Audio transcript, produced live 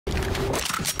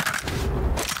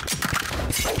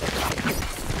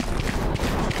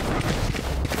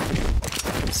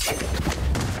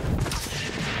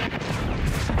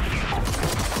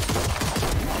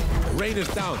Reyna's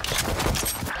down.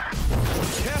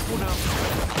 Careful now.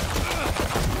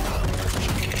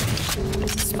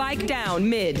 Spike down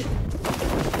mid.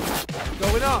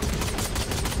 Going up.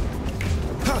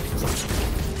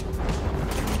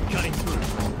 Cutting through.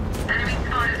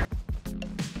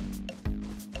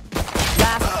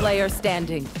 Last player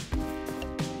standing.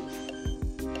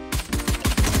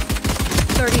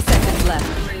 30 seconds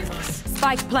left.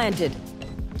 Spike planted.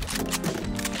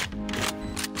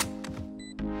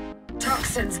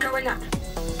 Toxins going up.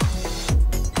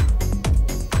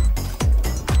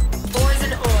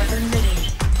 Poison orb emitting.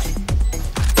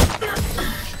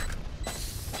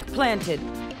 Planted.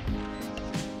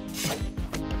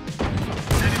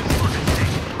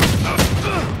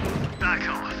 Back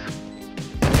off.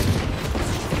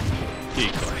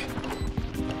 Decoy.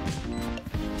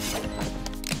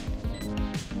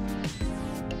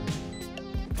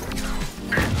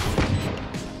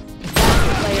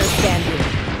 Player standing.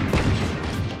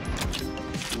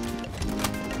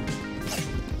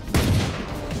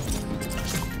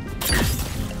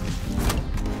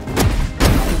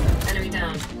 Enemy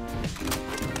down.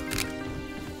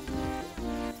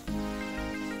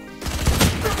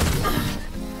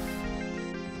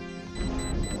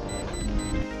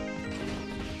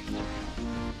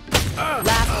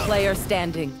 Last player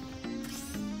standing.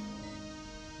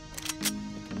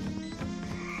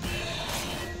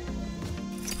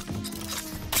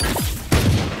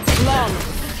 Long.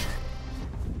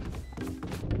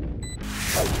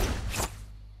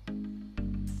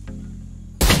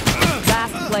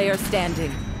 Last player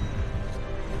standing.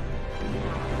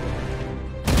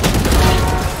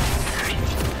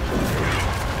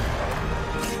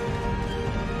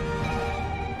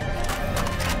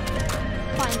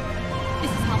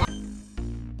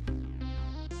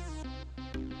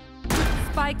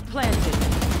 Spike planted.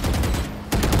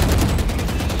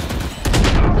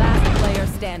 Last player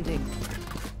standing.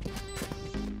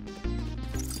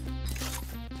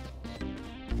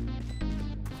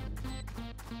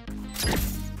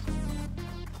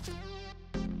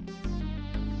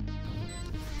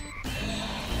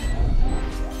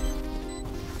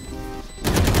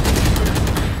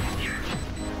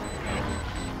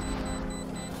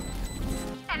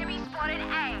 Enemy spotted A.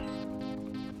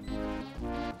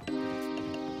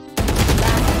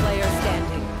 Last player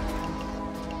standing.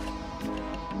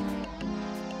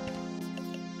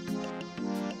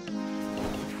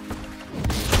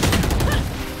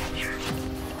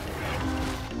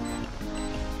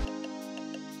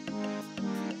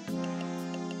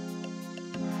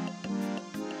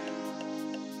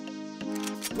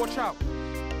 Watch out.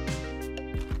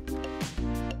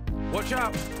 Watch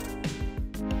out.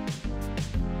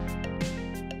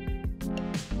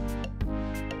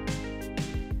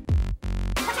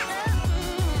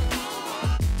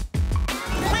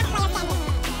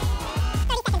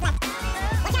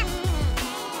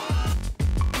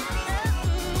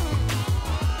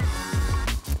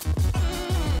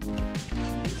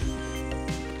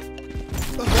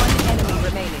 One enemy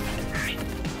remaining.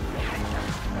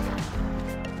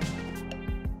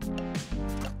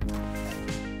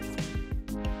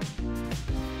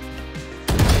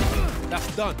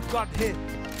 That's done. Got hit.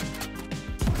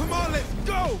 Come on, let's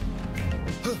go.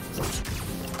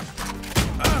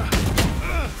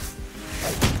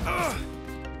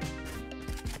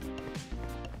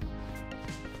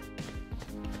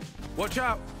 Watch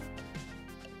out.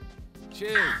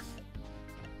 Cheers.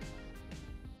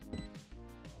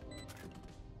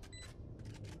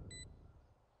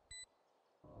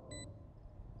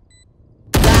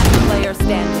 Last player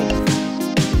standing.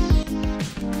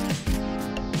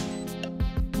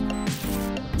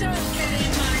 Don't get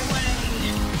in my way.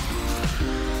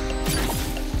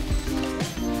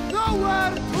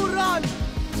 Nowhere to run.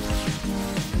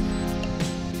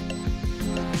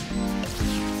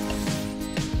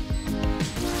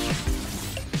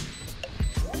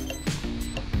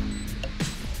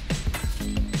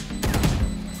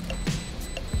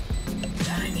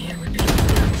 Dying here would be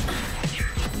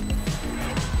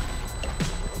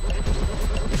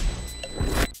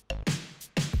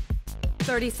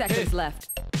 30 seconds left.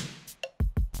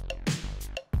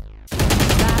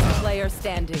 Last player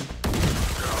standing.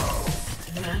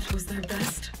 that was their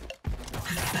best.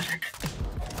 Pathetic.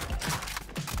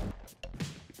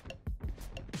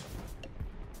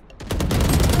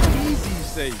 Easy,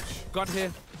 Sage. Got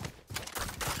here.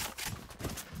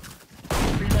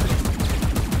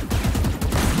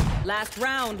 Last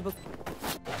round.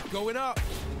 Going up.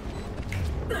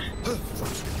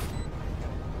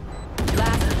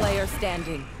 Last player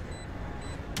standing.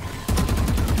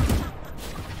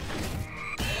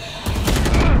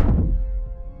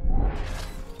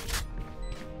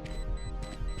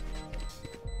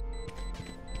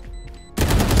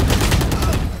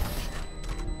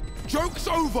 Joke's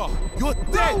over! You're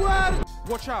dead! Nowhere!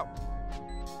 Watch out!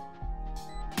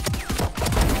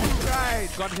 Right.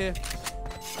 Gun here.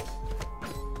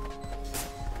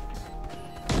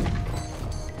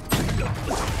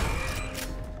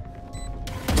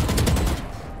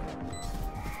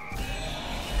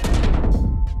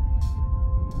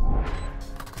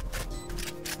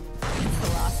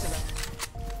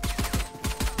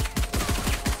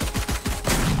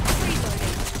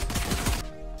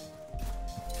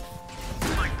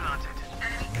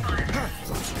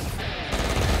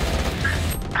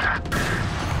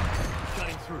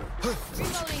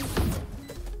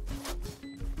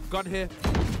 Gun here.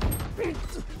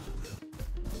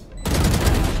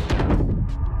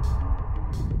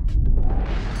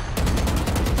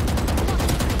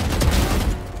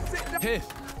 Here.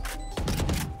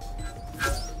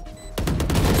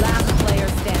 Last player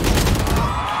standing.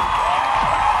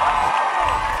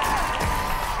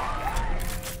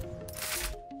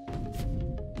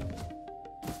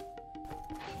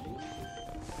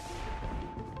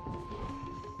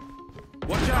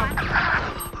 Watch out!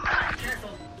 Careful.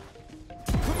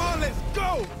 Come on, let's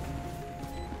go!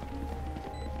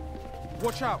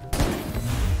 Watch out!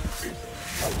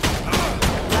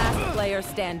 Last player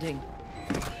standing.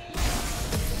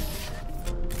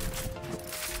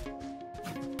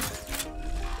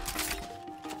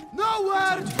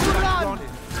 Nowhere to run!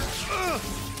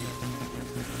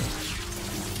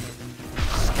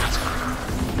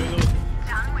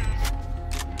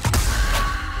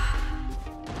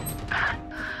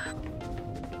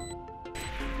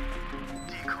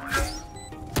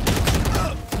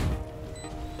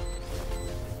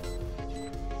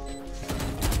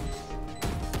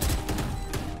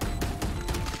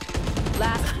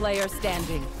 Last player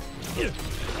standing.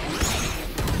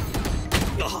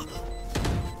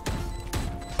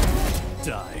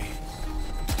 Die.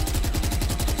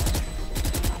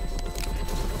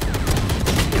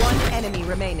 One enemy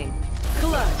remaining.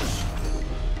 Clutch.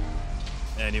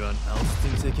 Anyone else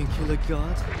think they can kill a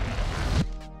god?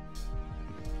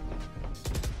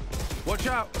 Watch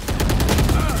out!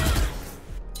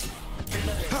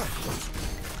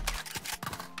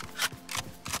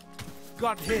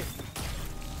 Gun hit.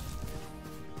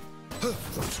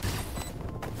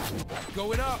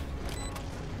 Going up.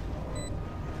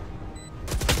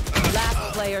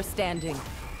 Last player standing.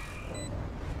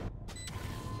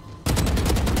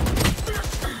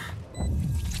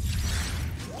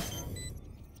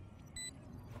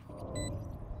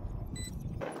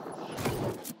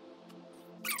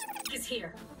 He's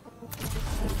here.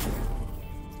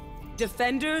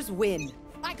 Defenders win.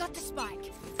 I got the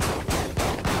spike.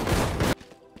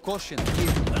 Caution,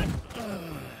 here.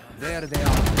 There they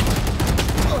are.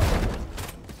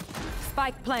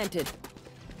 Spike planted.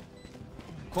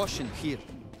 Caution, here.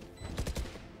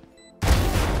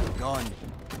 Gone.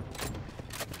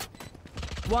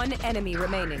 One enemy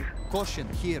remaining. Caution,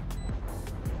 here.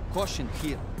 Caution,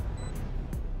 here.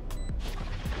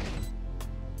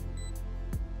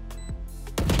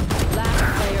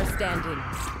 Last player standing.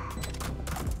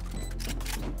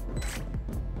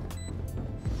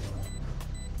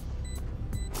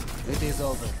 It is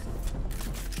over.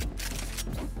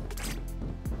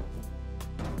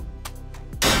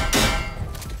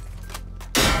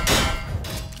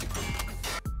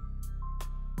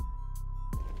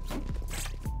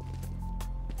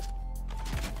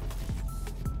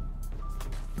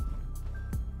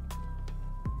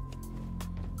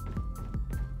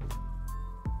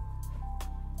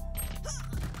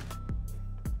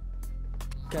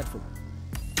 Careful.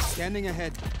 Scanning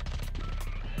ahead.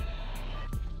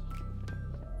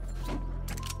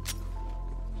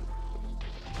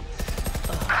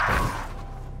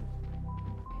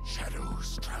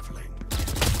 Shadows traveling.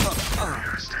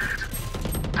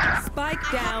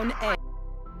 Spike down A.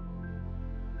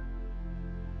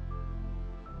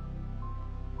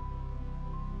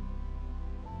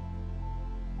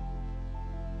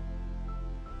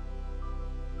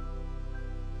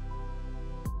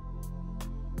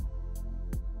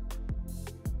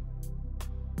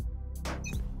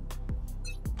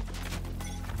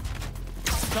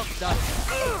 Stop that.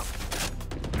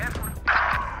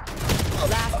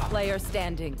 Last player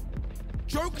standing.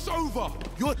 Joke's over!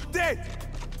 You're dead!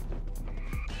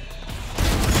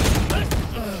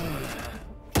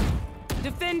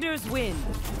 Defenders win.